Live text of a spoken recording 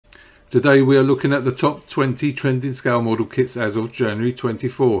Today we are looking at the top 20 trending scale model kits as of January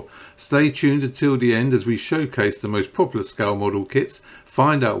 24. Stay tuned until the end as we showcase the most popular scale model kits,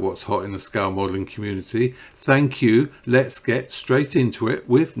 find out what's hot in the scale modeling community. Thank you. Let's get straight into it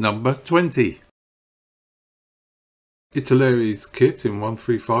with number 20. Italy's kit in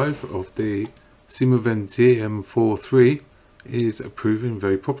 135 of the Simoventi M43 is proving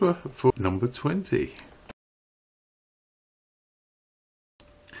very popular for number 20.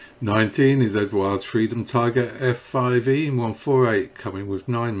 19 is Edwards Freedom Tiger F5E in 148, coming with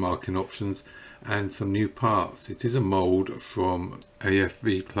 9 marking options and some new parts. It is a mould from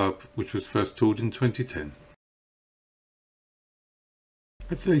AFV Club, which was first toured in 2010.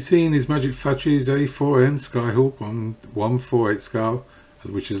 At 18 is Magic Factory's A4M Skyhawk on 148 scale,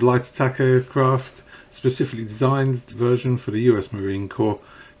 which is light attack aircraft, specifically designed version for the US Marine Corps.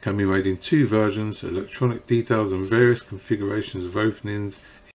 Can be made in 2 versions, electronic details and various configurations of openings.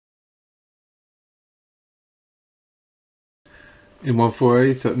 In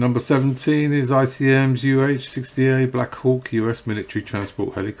 148 at number 17 is ICM's UH-60A Black Hawk US military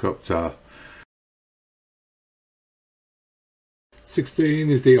transport helicopter.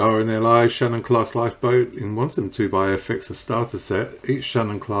 16 is the RNLI Shannon class lifeboat in 172 by Airfix, a starter set. Each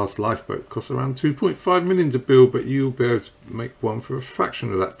Shannon class lifeboat costs around 2.5 million to build, but you'll be able to make one for a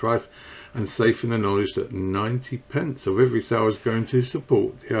fraction of that price, and safe in the knowledge that 90 pence of every sale is going to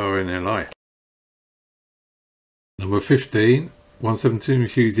support the RNLI. Number 15. 172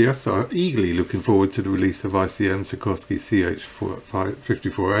 enthusiasts are eagerly looking forward to the release of ICM Sikorsky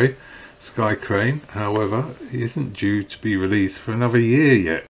CH-54A Sky Crane. However, it isn't due to be released for another year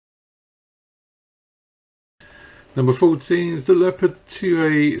yet. Number 14 is the Leopard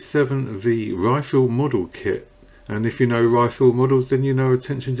 2A7V rifle model kit. And if you know rifle models, then you know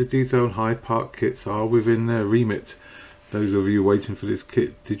attention to detail and high part kits are within their remit. Those of you waiting for this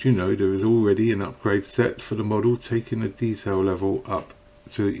kit, did you know there is already an upgrade set for the model, taking the detail level up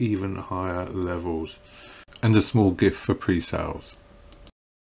to even higher levels? And a small gift for pre-sales.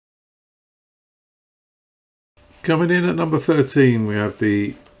 Coming in at number 13, we have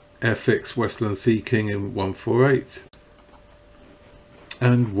the Airfix Westland Sea King in 148.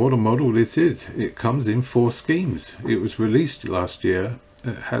 And what a model this is. It comes in 4 schemes. It was released last year.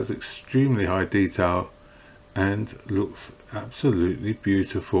 It has extremely high detail and looks absolutely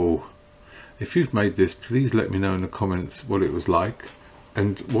beautiful. If you've made this, please let me know in the comments what it was like.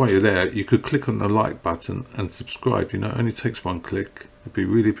 And while you're there, you could click on the like button and subscribe. You know, it only takes 1 click. It'd be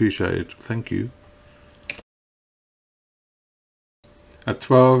really appreciated. Thank you. At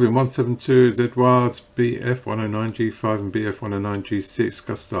 12 in 172 is Edwards BF109G5 and BF109G6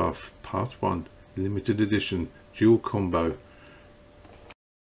 Gustav Part 1 limited edition dual combo.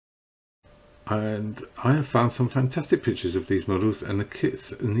 And I have found some fantastic pictures of these models, and the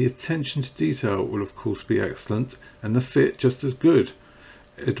kits and the attention to detail will of course be excellent, and the fit just as good.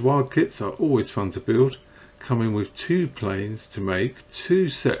 Edward kits are always fun to build, coming with 2 planes to make, 2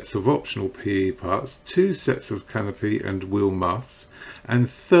 sets of optional PE parts, 2 sets of canopy and wheel masts, and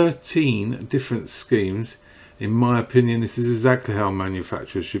 13 different schemes. In my opinion, this is exactly how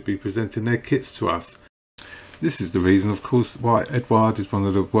manufacturers should be presenting their kits to us. This is the reason, of course, why Edward is one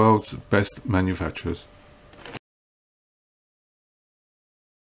of the world's best manufacturers.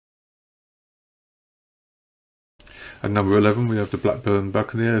 At number 11 we have the Blackburn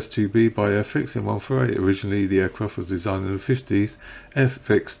Buccaneer S2B by Airfix in 148. Originally the aircraft was designed in the 50s.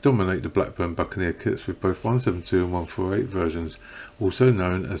 Airfix dominate the Blackburn Buccaneer kits with both 172 and 148 versions, also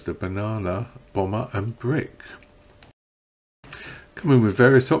known as the Banana, Bomber and Brick. Coming with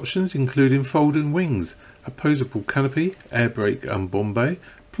various options including folding wings, opposable canopy, air brake and bomb bay,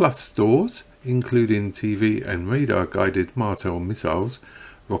 plus stores including TV and radar guided Martel missiles,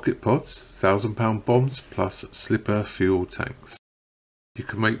 rocket pods, 1,000-pound bombs, plus slipper fuel tanks. You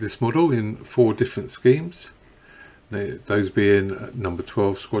can make this model in 4 different schemes, those being number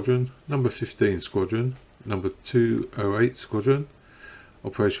 12 Squadron, number 15 Squadron, number 208 Squadron,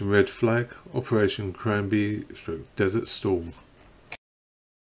 Operation Red Flag, Operation Cranberry / Desert Storm.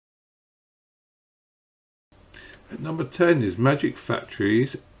 At number 10 is Magic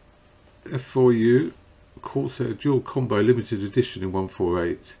Factory's F4U Corsair Dual Combo Limited Edition in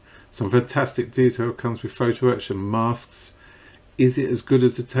 148. Some fantastic detail, comes with photo etch and masks. Is it as good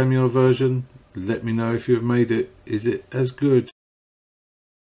as the Tamiya version? Let me know if you have made it. Is it as good?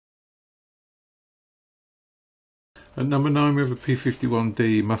 At number 9 we have a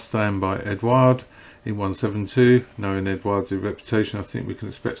P51D Mustang by Edward in 172. Knowing Edward's reputation, I think we can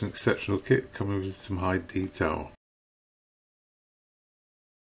expect an exceptional kit coming with some high detail.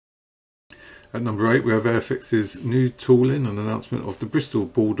 At number 8 we have Airfix's new tooling and announcement of the Bristol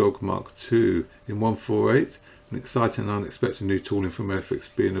Bulldog Mark II in 148. An exciting and unexpected new tooling from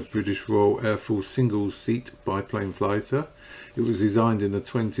Airfix, being a British Royal Air Force single-seat biplane fighter. It was designed in the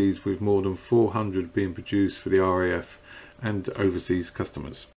 20s with more than 400 being produced for the RAF and overseas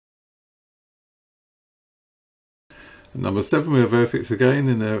customers. At number 7 we have Airfix again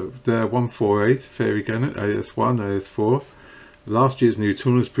in their 148 Fairey Gannet AS1, AS4. Last year's new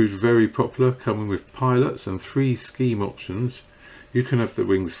tooling has proved very popular, coming with pilots and 3 scheme options. You can have the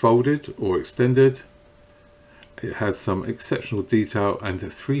wings folded or extended. It has some exceptional detail and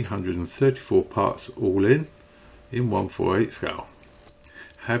 334 parts all in 148 scale.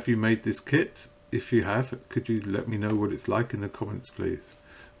 Have you made this kit? If you have, could you let me know what it's like in the comments, please?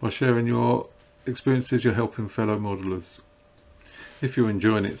 By sharing your experiences, you're helping fellow modelers. If you're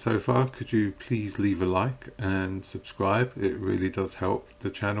enjoying it so far, could you please leave a like and subscribe? It really does help the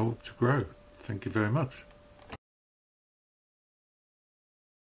channel to grow. Thank you very much.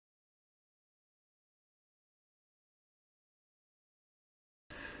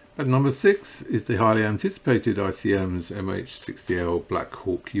 At number 6 is the highly anticipated ICM's Mk.ll Black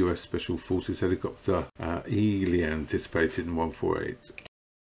Hawk US Special Forces helicopter, eagerly anticipated in 148.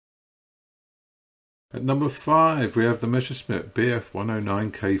 At number 5 we have the Messerschmitt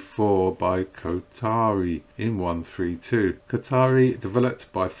BF-109K4 by Kotare in 132. Kotare,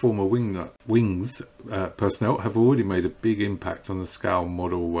 developed by former Wings personnel, have already made a big impact on the scale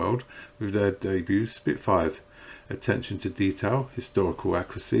model world with their debut Spitfires. Attention to detail, historical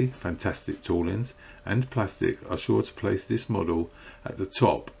accuracy, fantastic toolings and plastic are sure to place this model at the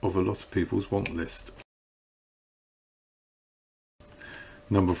top of a lot of people's want list.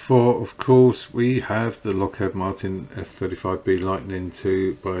 Number 4, of course, we have the Lockheed Martin F-35B Lightning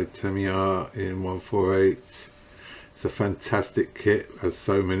II by Tamiya in 148. It's a fantastic kit, as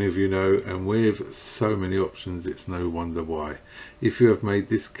so many of you know, and with so many options, it's no wonder why. If you have made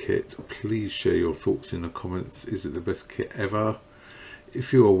this kit, please share your thoughts in the comments. Is it the best kit ever?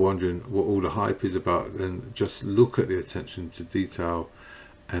 If you are wondering what all the hype is about, then just look at the attention to detail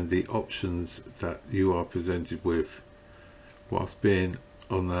and the options that you are presented with. Whilst being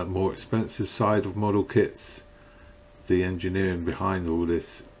on the more expensive side of model kits, the engineering behind all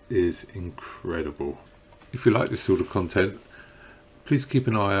this is incredible. If you like this sort of content, please keep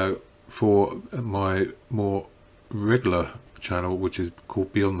an eye out for my more regular channel, which is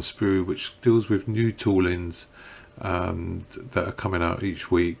called Beyond the Sprue, which deals with new toolings that are coming out each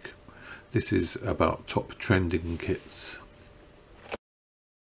week. This is about top trending kits.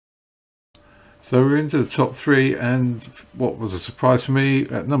 So we're into the top 3, and what was a surprise for me,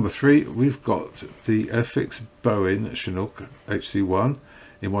 at number 3 we've got the Airfix Boeing Chinook HC1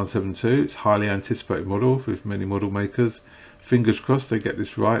 in 172. It's a highly anticipated model with many model makers. Fingers crossed they get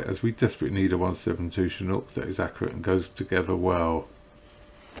this right, as we desperately need a 172 Chinook that is accurate and goes together well.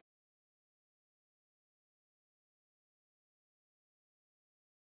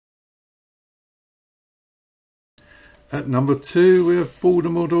 At number 2 we have Border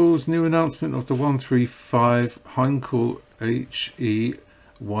Models, new announcement of the 135 Heinkel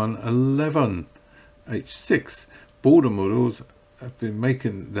HE111 H6. Border Models have been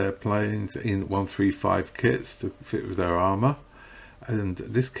making their planes in 135 kits to fit with their armour, and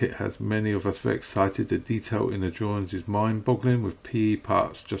this kit has many of us very excited. The detail in the drawings is mind-boggling, with PE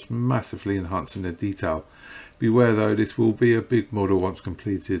parts just massively enhancing their detail. Beware though, this will be a big model once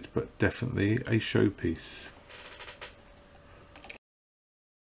completed, but definitely a showpiece.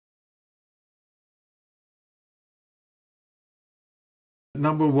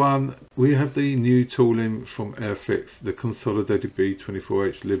 Number 1, we have the new tooling from Airfix, the Consolidated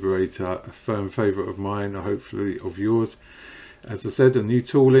B24H Liberator, a firm favourite of mine, hopefully of yours. As I said, a new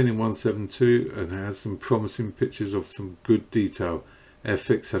tooling in 172, and has some promising pictures of some good detail.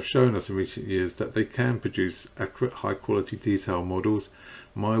 Airfix have shown us in recent years that they can produce accurate, high quality detail models.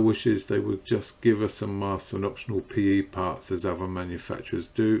 My wish is they would just give us some masks and optional PE parts as other manufacturers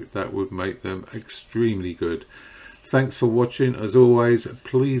do. That would make them extremely good. Thanks for watching. As always,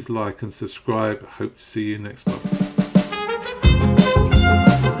 please like and subscribe. Hope to see you next month.